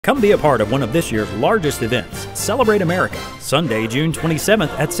Come be a part of one of this year's largest events, Celebrate America, Sunday, June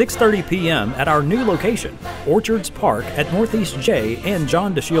 27th at 6:30 p.m. at our new location, Orchards Park at Northeast J and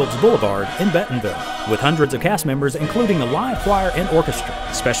John DeShields Boulevard in Bentonville, with hundreds of cast members including a live choir and orchestra.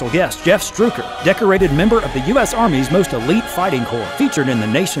 Special guest Jeff Struecker, decorated member of the U.S. Army's most elite fighting corps, featured in the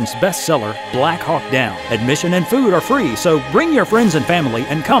nation's bestseller, Black Hawk Down. Admission and food are free, so bring your friends and family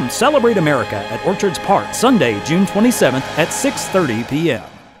and come celebrate America at Orchards Park, Sunday, June 27th at 6:30 p.m.